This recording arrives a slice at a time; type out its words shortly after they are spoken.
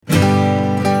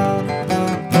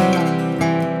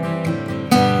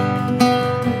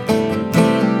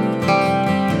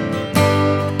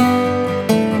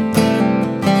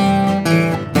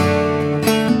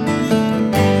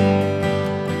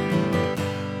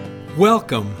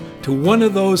Welcome to one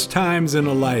of those times in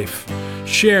a life,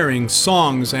 sharing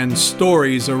songs and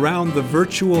stories around the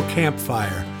virtual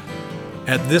campfire.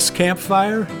 At this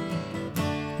campfire,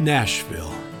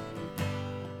 Nashville.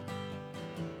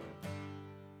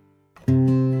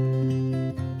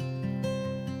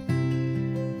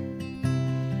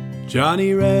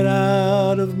 Johnny ran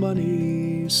out of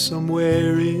money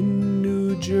somewhere in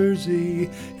New Jersey.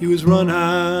 He was run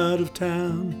out of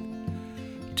town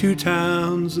 2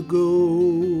 towns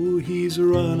ago. He's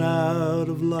run out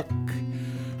of luck,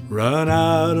 run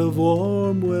out of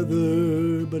warm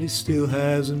weather, but he still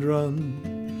hasn't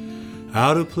run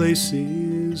out of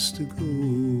places to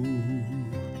go.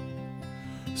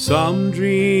 Some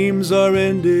dreams are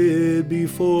ended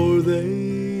before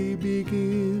they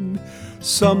begin.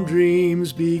 Some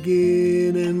dreams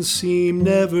begin and seem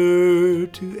never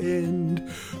to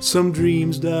end. Some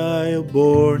dreams die a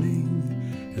borning,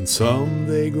 and some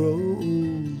they grow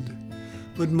old,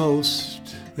 but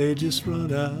most they just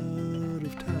run out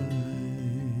of time.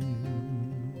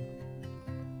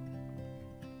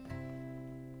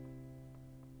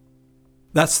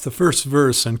 That's the first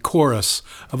verse and chorus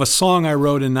of a song I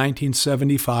wrote in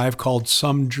 1975 called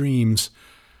Some Dreams.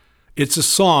 It's a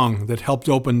song that helped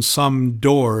open some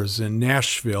doors in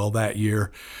Nashville that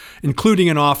year, including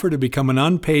an offer to become an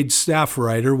unpaid staff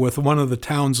writer with one of the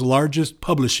town's largest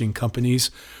publishing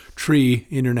companies, Tree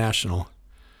International.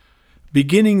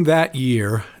 Beginning that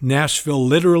year, Nashville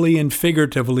literally and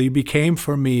figuratively became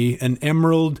for me an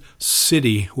emerald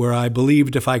city where I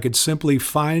believed if I could simply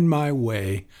find my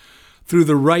way through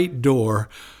the right door,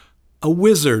 a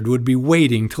wizard would be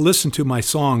waiting to listen to my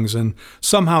songs and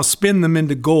somehow spin them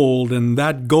into gold, and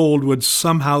that gold would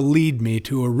somehow lead me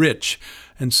to a rich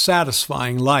and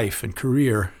satisfying life and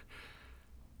career.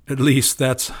 At least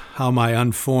that's how my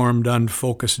unformed,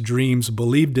 unfocused dreams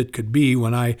believed it could be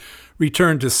when I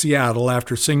returned to Seattle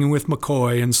after singing with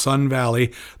McCoy in Sun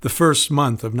Valley the first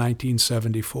month of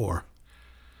 1974.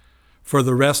 For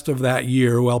the rest of that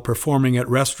year, while performing at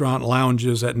restaurant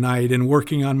lounges at night and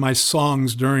working on my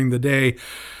songs during the day,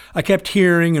 I kept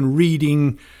hearing and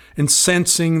reading and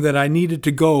sensing that I needed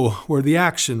to go where the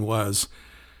action was.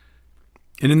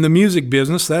 And in the music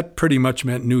business, that pretty much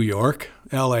meant New York,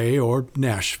 LA, or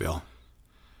Nashville.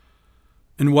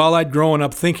 And while I'd grown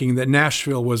up thinking that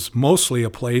Nashville was mostly a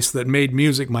place that made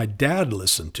music my dad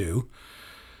listened to,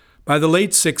 by the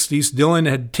late 60s, Dylan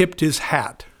had tipped his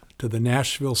hat to the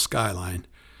Nashville skyline.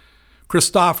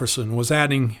 Christofferson was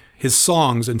adding his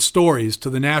songs and stories to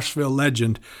the Nashville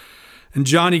legend, and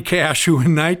Johnny Cash, who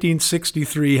in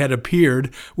 1963 had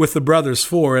appeared with the Brothers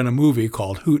Four in a movie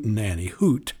called Hootenanny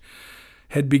Hoot,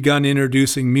 had begun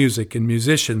introducing music and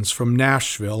musicians from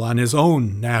Nashville on his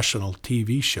own national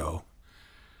TV show.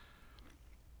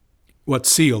 What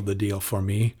sealed the deal for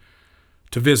me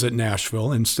to visit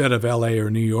Nashville instead of LA or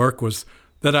New York was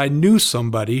that I knew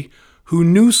somebody who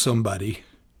knew somebody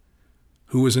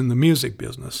who was in the music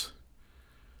business,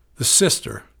 the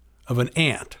sister of an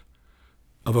aunt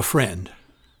of a friend.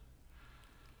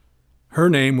 Her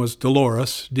name was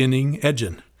Dolores Dinning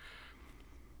Edgen.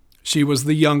 She was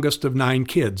the youngest of 9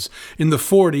 kids. In the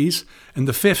 40s and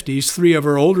the 50s, 3 of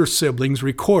her older siblings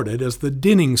recorded as the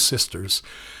Dinning sisters,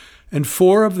 and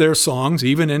 4 of their songs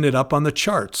even ended up on the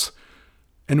charts.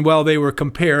 And while they were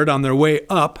compared on their way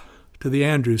up to the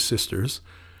Andrews sisters,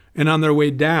 and on their way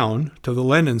down to the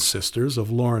Lennon sisters of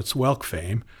Lawrence Welk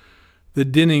fame, the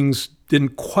Dinnings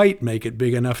didn't quite make it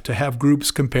big enough to have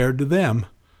groups compared to them.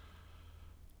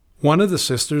 One of the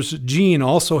sisters, Jean,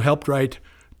 also helped write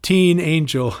Teen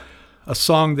Angel, a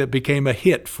song that became a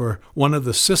hit for one of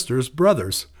the sisters'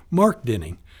 brothers, Mark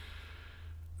Dinning.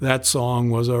 That song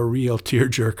was a real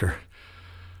tearjerker.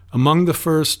 Among the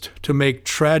first to make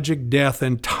tragic death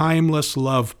and timeless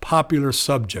love popular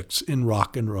subjects in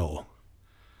rock and roll.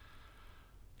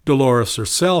 Dolores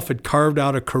herself had carved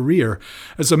out a career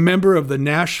as a member of the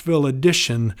Nashville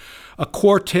Edition, a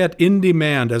quartet in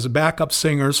demand as backup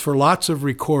singers for lots of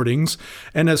recordings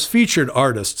and as featured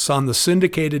artists on the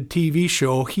syndicated TV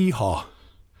show Hee Haw.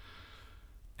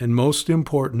 And most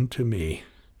important to me,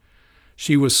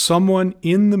 she was someone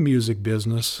in the music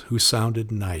business who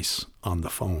sounded nice on the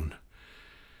phone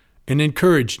and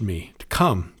encouraged me to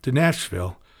come to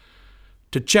Nashville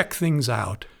to check things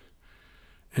out,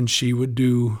 and she would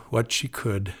do what she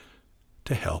could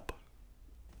to help.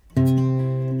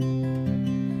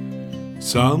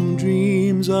 Some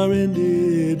dreams are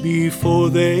ended before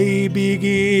they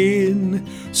begin.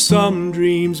 Some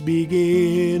dreams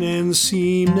begin and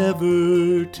seem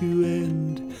never to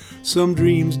end. Some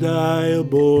dreams die a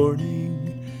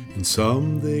borning, and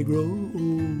some they grow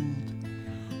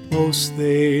old. Most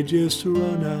they just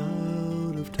run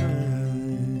out of time.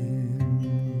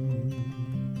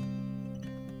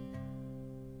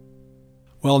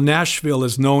 Well, Nashville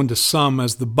is known to some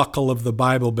as the buckle of the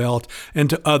Bible Belt, and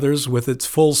to others, with its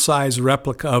full-size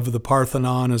replica of the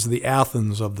Parthenon, as the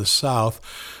Athens of the South.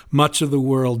 Much of the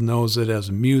world knows it as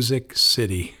Music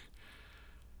City.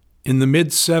 In the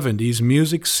mid-'70s,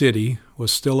 Music City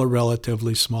was still a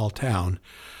relatively small town.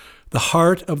 The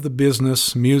heart of the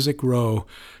business, Music Row,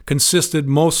 consisted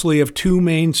mostly of two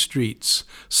main streets,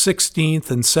 16th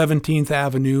and 17th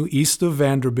Avenue east of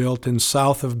Vanderbilt and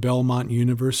south of Belmont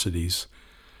Universities.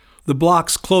 The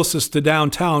blocks closest to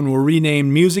downtown were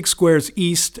renamed Music Squares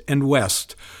East and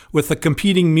West, with the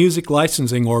competing music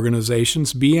licensing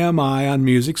organizations BMI on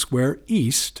Music Square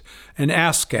East and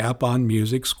ASCAP on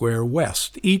Music Square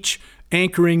West, each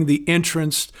anchoring the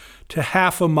entrance to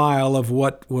half a mile of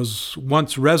what was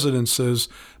once residences,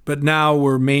 but now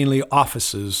were mainly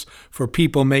offices for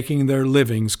people making their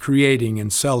livings creating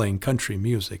and selling country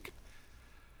music.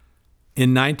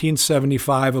 In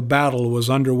 1975, a battle was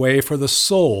underway for the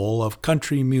soul of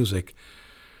country music.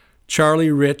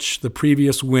 Charlie Rich, the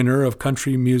previous winner of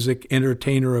Country Music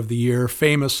Entertainer of the Year,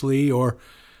 famously or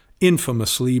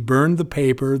infamously burned the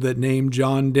paper that named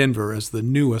John Denver as the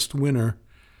newest winner.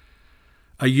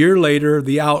 A year later,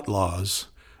 The Outlaws,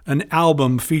 an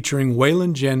album featuring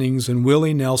Waylon Jennings and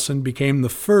Willie Nelson, became the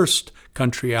first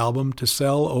country album to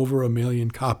sell over 1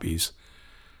 million copies.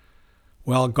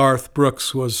 While Garth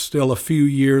Brooks was still a few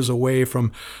years away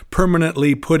from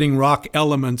permanently putting rock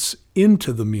elements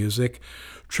into the music,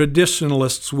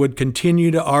 traditionalists would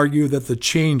continue to argue that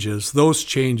those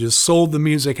changes, sold the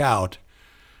music out,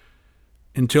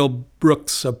 until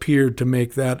Brooks appeared to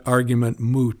make that argument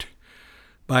moot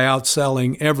by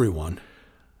outselling everyone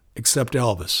except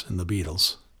Elvis and the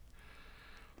Beatles.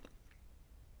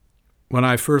 When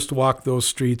I first walked those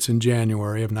streets in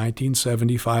January of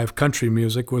 1975, country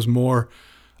music was more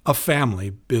a family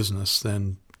business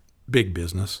than big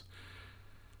business.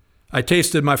 I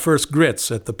tasted my first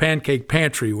grits at the Pancake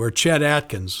Pantry where Chet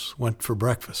Atkins went for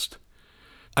breakfast.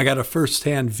 I got a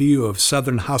first-hand view of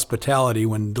Southern hospitality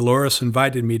when Dolores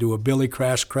invited me to a Billy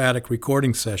Crash Craddock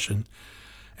recording session,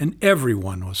 and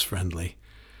everyone was friendly.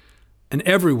 And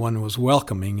everyone was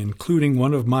welcoming, including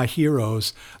one of my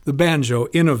heroes, the banjo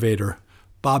innovator,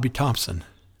 Bobby Thompson.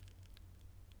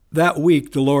 That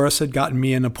week, Dolores had gotten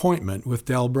me an appointment with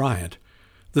Del Bryant.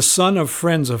 The son of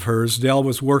friends of hers, Del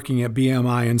was working at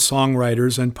BMI in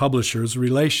songwriters and publishers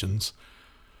relations.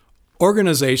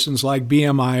 Organizations like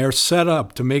BMI are set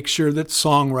up to make sure that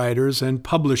songwriters and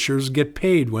publishers get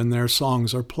paid when their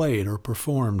songs are played or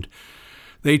performed.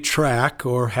 They track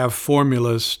or have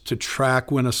formulas to track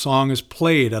when a song is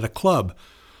played at a club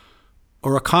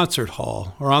or a concert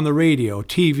hall or on the radio,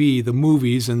 TV, the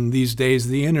movies, and these days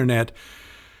the internet.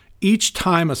 Each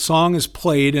time a song is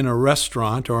played in a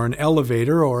restaurant or an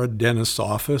elevator or a dentist's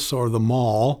office or the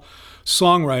mall,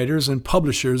 songwriters and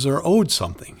publishers are owed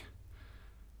something.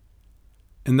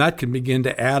 And that can begin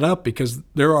to add up because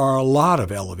there are a lot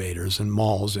of elevators and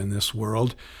malls in this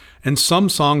world, and some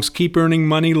songs keep earning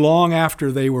money long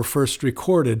after they were first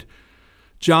recorded.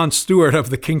 John Stewart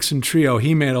of the Kingston Trio,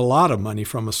 he made a lot of money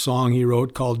from a song he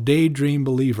wrote called Daydream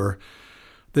Believer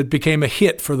that became a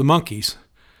hit for the Monkees.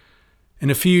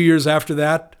 And a few years after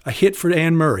that, a hit for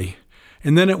Anne Murray.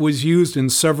 And then it was used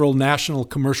in several national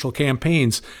commercial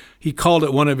campaigns. He called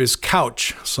it one of his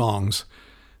couch songs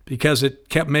because it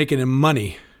kept making him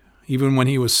money even when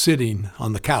he was sitting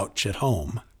on the couch at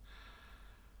home.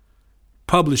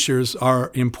 Publishers are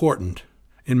important,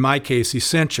 in my case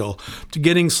essential, to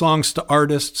getting songs to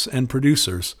artists and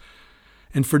producers.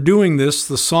 And for doing this,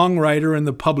 the songwriter and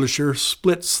the publisher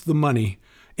splits the money,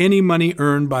 any money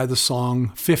earned by the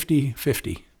song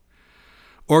 50-50.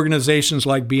 Organizations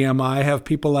like BMI have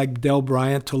people like Del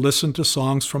Bryant to listen to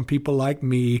songs from people like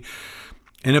me,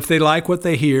 and if they like what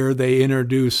they hear, they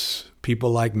introduce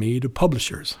people like me to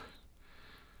publishers.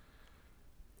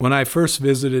 When I first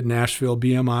visited Nashville,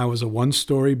 BMI was a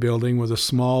one-story building with a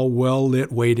small,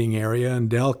 well-lit waiting area, and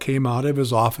Del came out of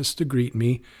his office to greet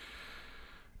me.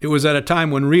 It was at a time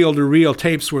when reel-to-reel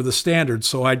tapes were the standard,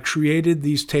 so I'd created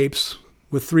these tapes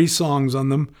with 3 songs on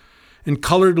them and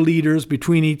colored leaders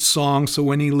between each song so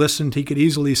when he listened he could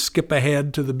easily skip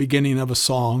ahead to the beginning of a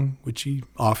song, which he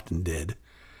often did.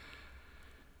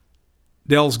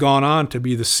 Del's gone on to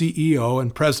be the CEO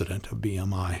and president of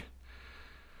BMI.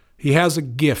 He has a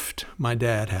gift my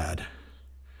dad had.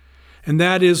 And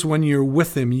that is when you're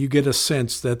with him, you get a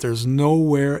sense that there's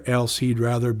nowhere else he'd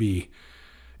rather be,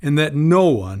 and that no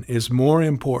one is more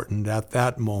important at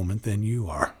that moment than you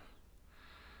are.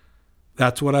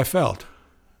 That's what I felt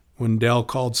when Del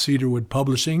called Cedarwood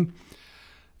Publishing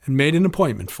and made an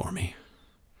appointment for me.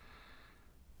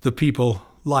 The people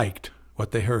liked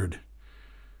what they heard.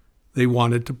 They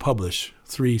wanted to publish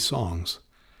 3 songs.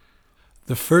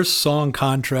 The first song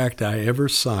contract I ever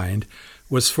signed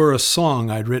was for a song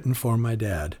I'd written for my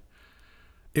dad.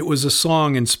 It was a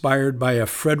song inspired by a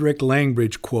Frederick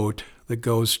Langbridge quote that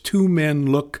goes, "Two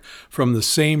men look from the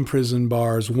same prison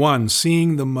bars, one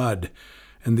seeing the mud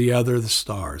and the other the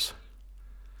stars."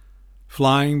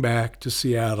 Flying back to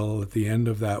Seattle at the end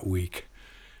of that week,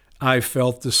 I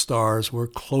felt the stars were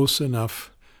close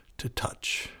enough to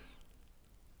touch.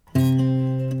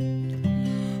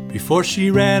 Before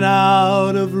she ran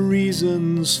out of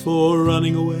reasons for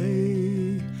running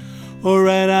away, or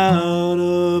ran out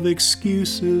of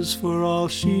excuses for all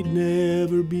she'd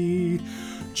never be,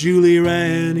 Julie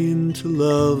ran into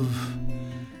love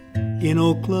in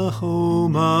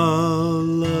Oklahoma.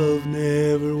 Love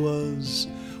never was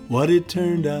what it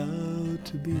turned out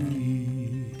to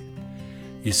be.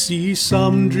 You see,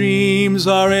 some dreams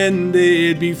are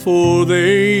ended before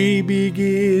they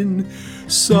begin.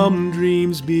 Some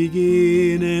dreams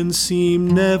begin and seem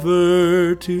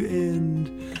never to end.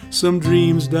 Some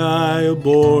dreams die a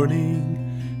borning,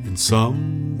 and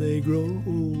some they grow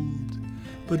old,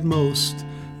 but most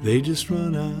they just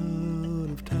run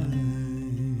out of time.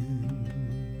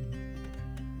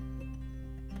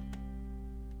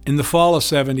 In the fall of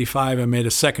 '75, I made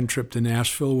a second trip to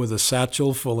Nashville with a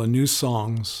satchel full of new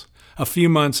songs, a few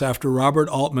months after Robert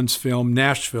Altman's film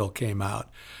Nashville came out,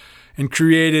 and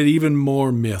created even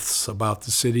more myths about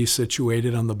the city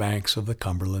situated on the banks of the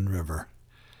Cumberland River.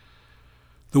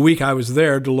 The week I was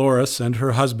there, Dolores and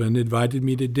her husband invited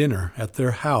me to dinner at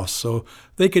their house so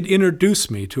they could introduce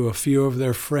me to a few of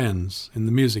their friends in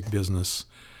the music business.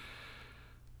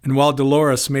 And while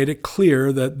Dolores made it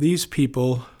clear that these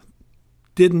people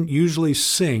didn't usually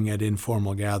sing at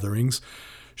informal gatherings,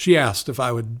 she asked if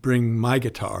I would bring my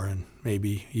guitar and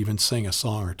maybe even sing a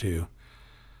song or two.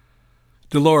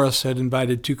 Dolores had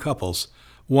invited 2 couples.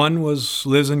 One was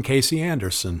Liz and Casey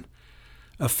Anderson.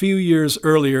 A few years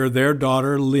earlier, their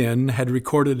daughter, Lynn, had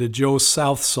recorded a Joe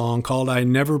South song called "I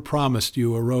Never Promised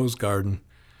You a Rose Garden."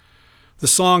 The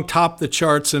song topped the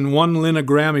charts and won Lynn a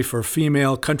Grammy for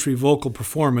female country vocal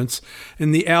performance,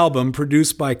 and the album,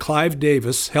 produced by Clive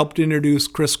Davis, helped introduce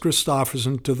Kris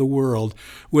Kristofferson to the world,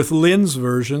 with Lynn's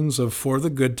versions of "For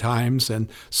the Good Times" and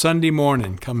 "Sunday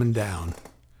Morning Comin' Down."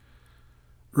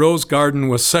 Rose Garden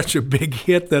was such a big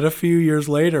hit that a few years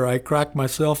later I cracked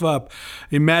myself up,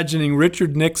 imagining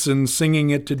Richard Nixon singing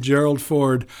it to Gerald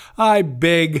Ford, "I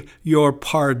beg your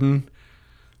pardon,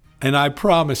 and I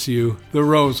promise you the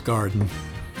Rose Garden."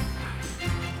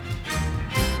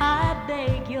 I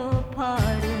beg your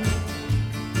pardon,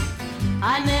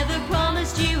 I never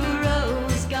promised you a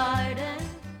rose garden.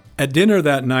 At dinner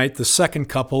that night, the second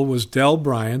couple was Del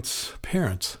Bryant's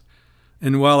parents.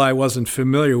 And while I wasn't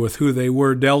familiar with who they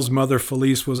were, Del's mother,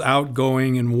 Felice, was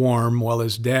outgoing and warm, while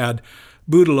his dad,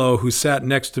 Boudeleau, who sat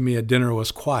next to me at dinner,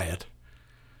 was quiet.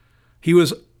 He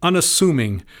was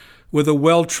unassuming, with a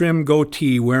well-trimmed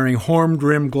goatee, wearing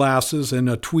horn-rimmed glasses and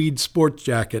a tweed sports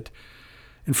jacket.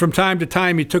 And from time to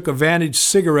time, he took a Vantage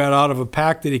cigarette out of a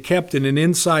pack that he kept in an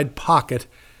inside pocket.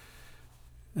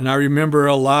 And I remember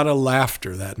a lot of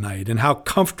laughter that night and how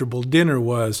comfortable dinner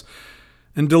was.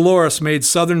 And Dolores made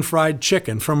Southern fried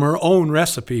chicken from her own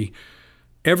recipe.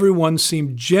 Everyone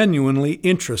seemed genuinely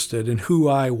interested in who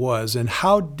I was and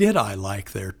how did I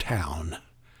like their town.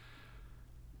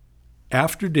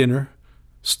 After dinner,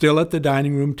 still at the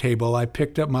dining room table, I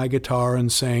picked up my guitar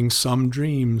and sang "Some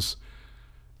Dreams."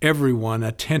 Everyone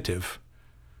attentive,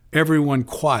 everyone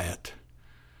quiet.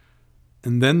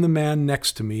 And then the man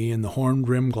next to me in the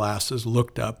horn-rimmed glasses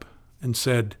looked up and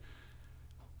said,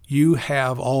 "You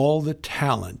have all the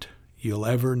talent you'll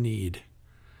ever need.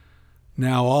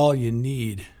 Now all you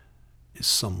need is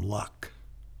some luck."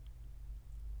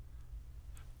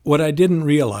 What I didn't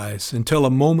realize until a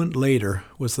moment later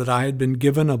was that I had been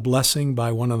given a blessing by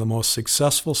one of the most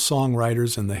successful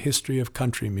songwriters in the history of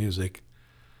country music.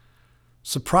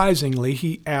 Surprisingly,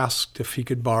 he asked if he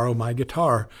could borrow my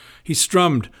guitar. He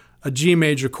strummed a G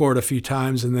major chord a few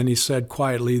times, and then he said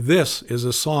quietly, "This is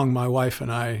a song my wife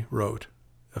and I wrote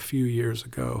a few years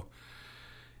ago."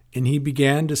 And he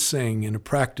began to sing in a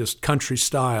practiced country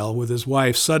style with his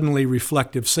wife, suddenly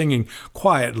reflective, singing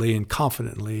quietly and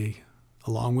confidently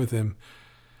along with him.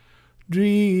 "Dream,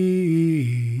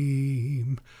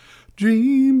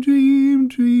 dream, dream,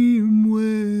 dream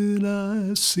when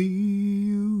I see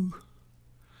you.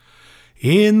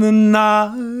 In the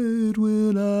night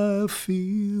when I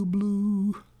feel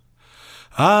blue,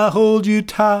 I hold you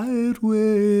tight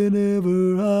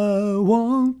whenever I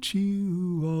want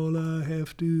you. All I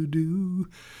have to do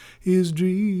is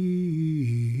dream.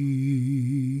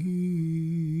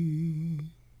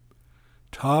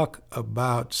 Talk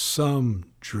about some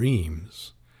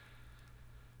dreams.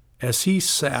 As he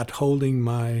sat holding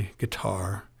my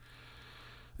guitar,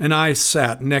 and I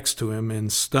sat next to him in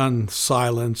stunned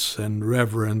silence and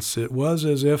reverence, it was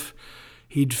as if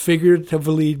he'd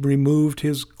figuratively removed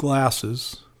his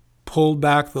glasses, pulled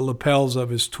back the lapels of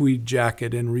his tweed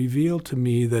jacket, and revealed to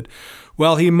me that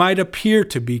while he might appear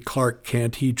to be Clark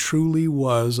Kent, he truly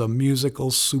was a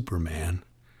musical Superman.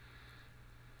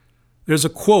 There's a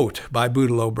quote by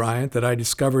Boudleaux Bryant that I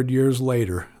discovered years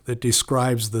later that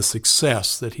describes the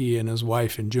success that he and his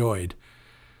wife enjoyed.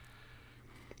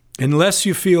 Unless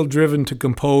you feel driven to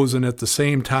compose and at the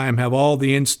same time have all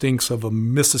the instincts of a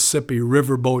Mississippi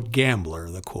riverboat gambler,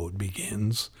 the quote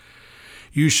begins,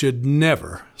 you should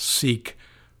never seek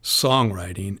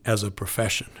songwriting as a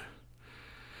profession.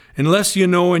 Unless you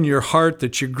know in your heart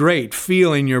that you're great,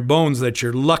 feel in your bones that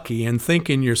you're lucky, and think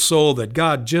in your soul that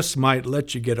God just might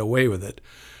let you get away with it,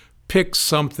 pick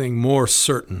something more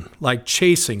certain, like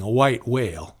chasing a white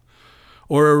whale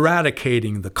or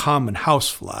eradicating the common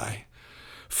housefly.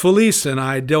 Felice and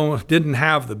I didn't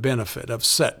have the benefit of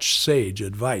such sage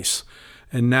advice,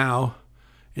 and now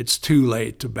it's too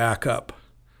late to back up.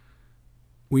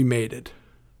 We made it.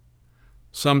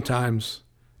 Sometimes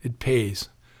it pays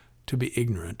to be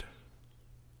ignorant.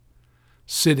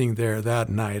 Sitting there that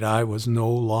night, I was no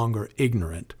longer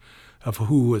ignorant of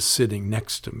who was sitting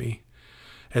next to me,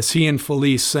 as he and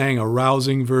Felice sang a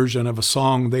rousing version of a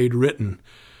song they'd written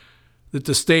that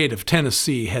the state of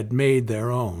Tennessee had made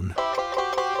their own.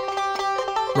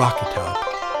 Rocky Top.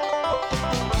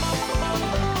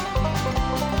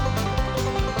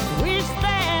 Wish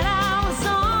that I was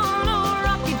on a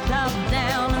rocky top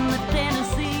down in the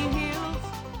Tennessee hills.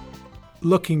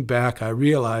 Looking back, I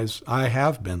realize I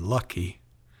have been lucky,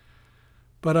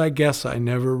 but I guess I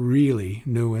never really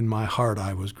knew in my heart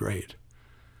I was great,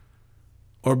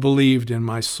 or believed in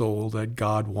my soul that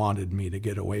God wanted me to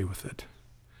get away with it.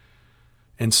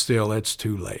 And still, it's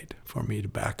too late for me to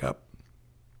back up.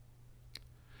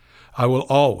 I will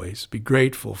always be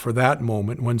grateful for that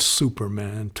moment when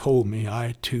Superman told me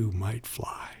I too might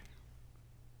fly.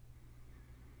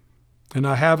 And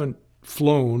I haven't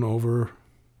flown over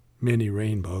many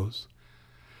rainbows,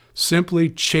 simply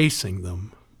chasing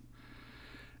them,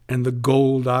 and the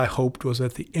gold I hoped was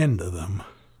at the end of them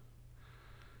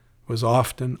was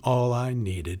often all I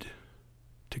needed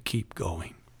to keep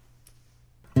going.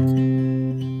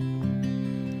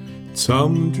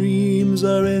 Some dreams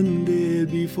are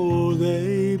ended before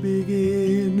they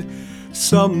begin.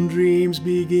 Some dreams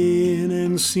begin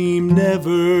and seem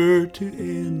never to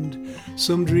end.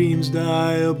 Some dreams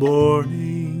die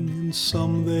a-borning, and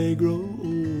some they grow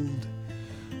old.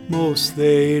 Most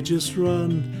they just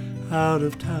run out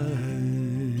of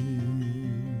time.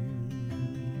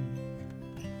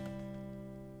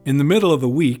 In the middle of the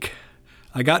week,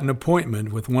 I got an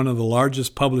appointment with one of the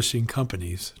largest publishing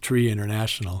companies, Tree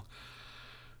International.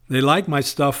 They liked my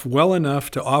stuff well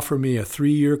enough to offer me a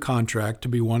 3-year contract to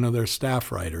be one of their staff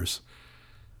writers.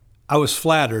 I was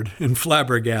flattered and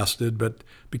flabbergasted, but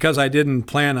because I didn't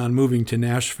plan on moving to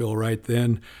Nashville right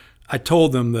then, I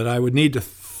told them that I would need to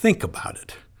think about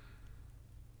it.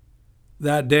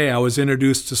 That day, I was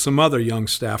introduced to some other young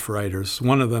staff writers.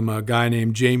 One of them, a guy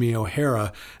named Jamie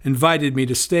O'Hara, invited me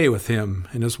to stay with him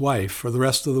and his wife for the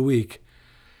rest of the week.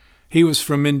 He was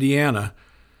from Indiana,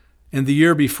 and the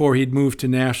year before he'd moved to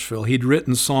Nashville, he'd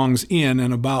written songs in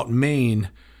and about Maine,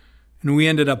 and we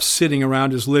ended up sitting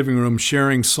around his living room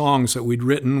sharing songs that we'd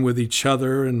written with each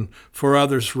other and for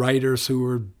others writers who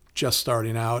were just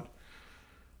starting out.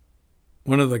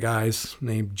 One of the guys,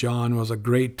 named John, was a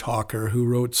great talker who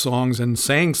wrote songs and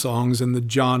sang songs in the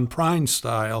John Prine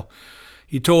style.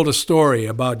 He told a story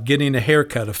about getting a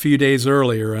haircut a few days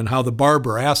earlier and how the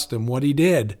barber asked him what he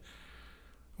did.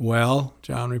 "Well,"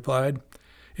 John replied,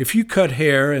 "if you cut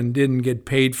hair and didn't get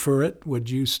paid for it, would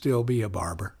you still be a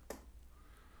barber?"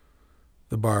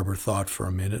 The barber thought for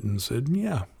a minute and said,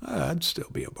 "Yeah, I'd still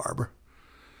be a barber."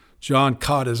 John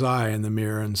caught his eye in the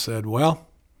mirror and said, "Well,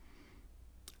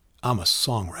 I'm a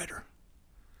songwriter."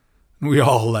 We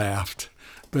all laughed,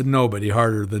 but nobody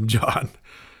harder than John.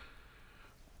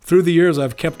 Through the years,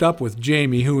 I've kept up with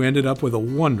Jamie, who ended up with a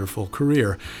wonderful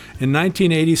career. In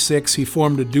 1986, he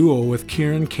formed a duo with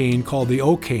Kieran Kane called the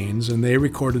O'Kanes, and they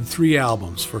recorded 3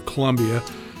 albums for Columbia,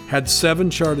 had 7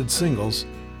 charted singles.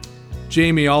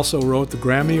 Jamie also wrote the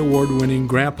Grammy Award-winning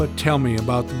Grandpa Tell Me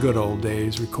About the Good Old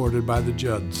Days, recorded by the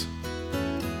Judds.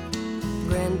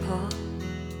 Grandpa,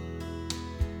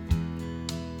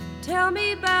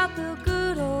 about the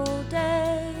good old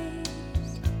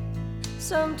days.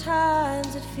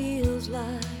 Sometimes it feels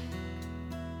like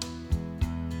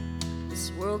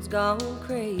this world's gone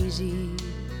crazy.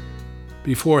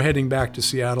 Before heading back to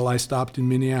Seattle, I stopped in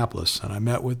Minneapolis and I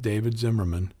met with David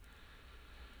Zimmerman.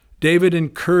 David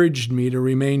encouraged me to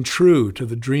remain true to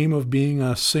the dream of being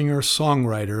a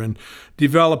singer-songwriter and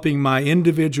developing my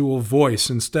individual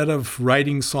voice instead of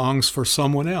writing songs for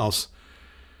someone else.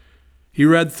 He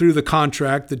read through the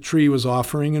contract that Tree was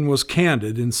offering and was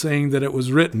candid in saying that it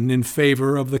was written in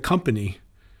favor of the company.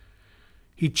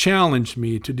 He challenged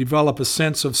me to develop a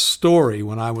sense of story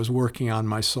when I was working on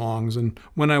my songs, and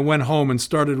when I went home and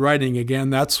started writing again,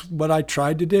 that's what I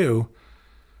tried to do.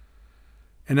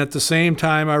 And at the same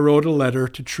time, I wrote a letter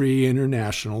to Tree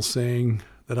International saying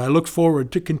that I looked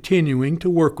forward to continuing to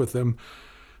work with them,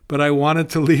 but I wanted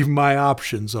to leave my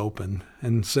options open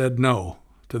and said no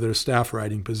to their staff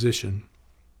writing position.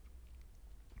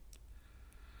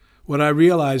 What I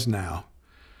realize now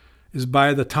is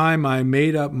by the time I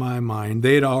made up my mind,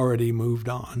 they'd already moved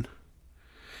on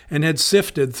and had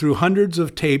sifted through hundreds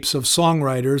of tapes of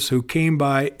songwriters who came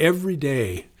by every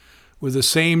day with the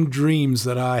same dreams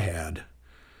that I had.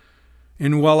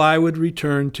 And while I would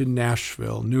return to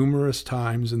Nashville numerous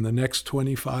times in the next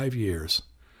 25 years,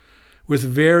 with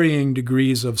varying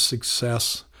degrees of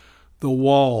success, the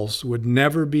walls would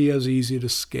never be as easy to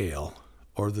scale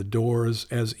or the doors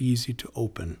as easy to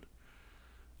open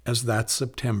as that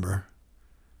September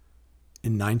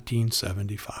in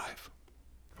 1975.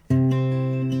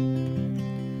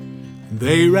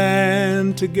 They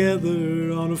ran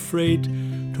together on a freight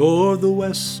toward the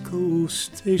West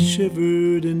Coast. They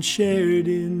shivered and shared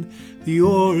in the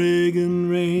Oregon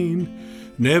rain.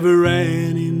 Never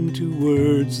ran into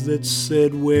words that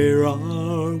said, "Where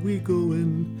are we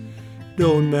going?"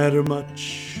 Don't matter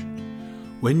much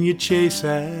when you chase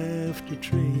after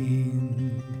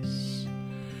trains.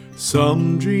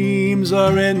 Some dreams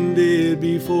are ended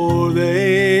before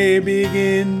they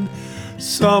begin.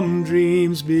 Some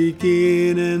dreams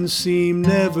begin and seem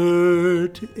never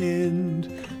to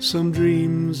end. Some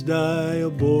dreams die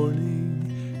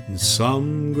a-borning and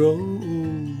some grow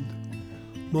old.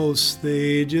 Most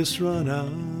they just run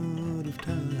out of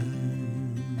time.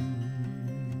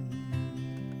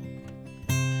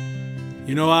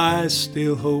 You know, I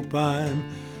still hope I'm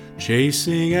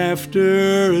chasing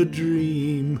after a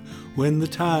dream when the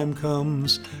time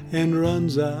comes and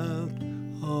runs out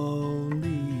on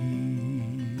me.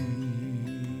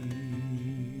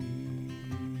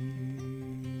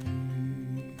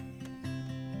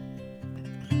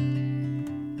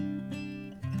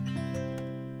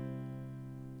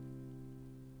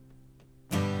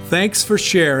 Thanks for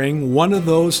sharing one of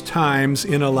those times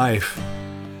in a life.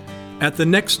 At the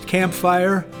next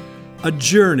campfire, a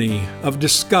journey of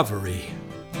discovery.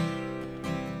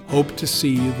 Hope to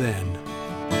see you then.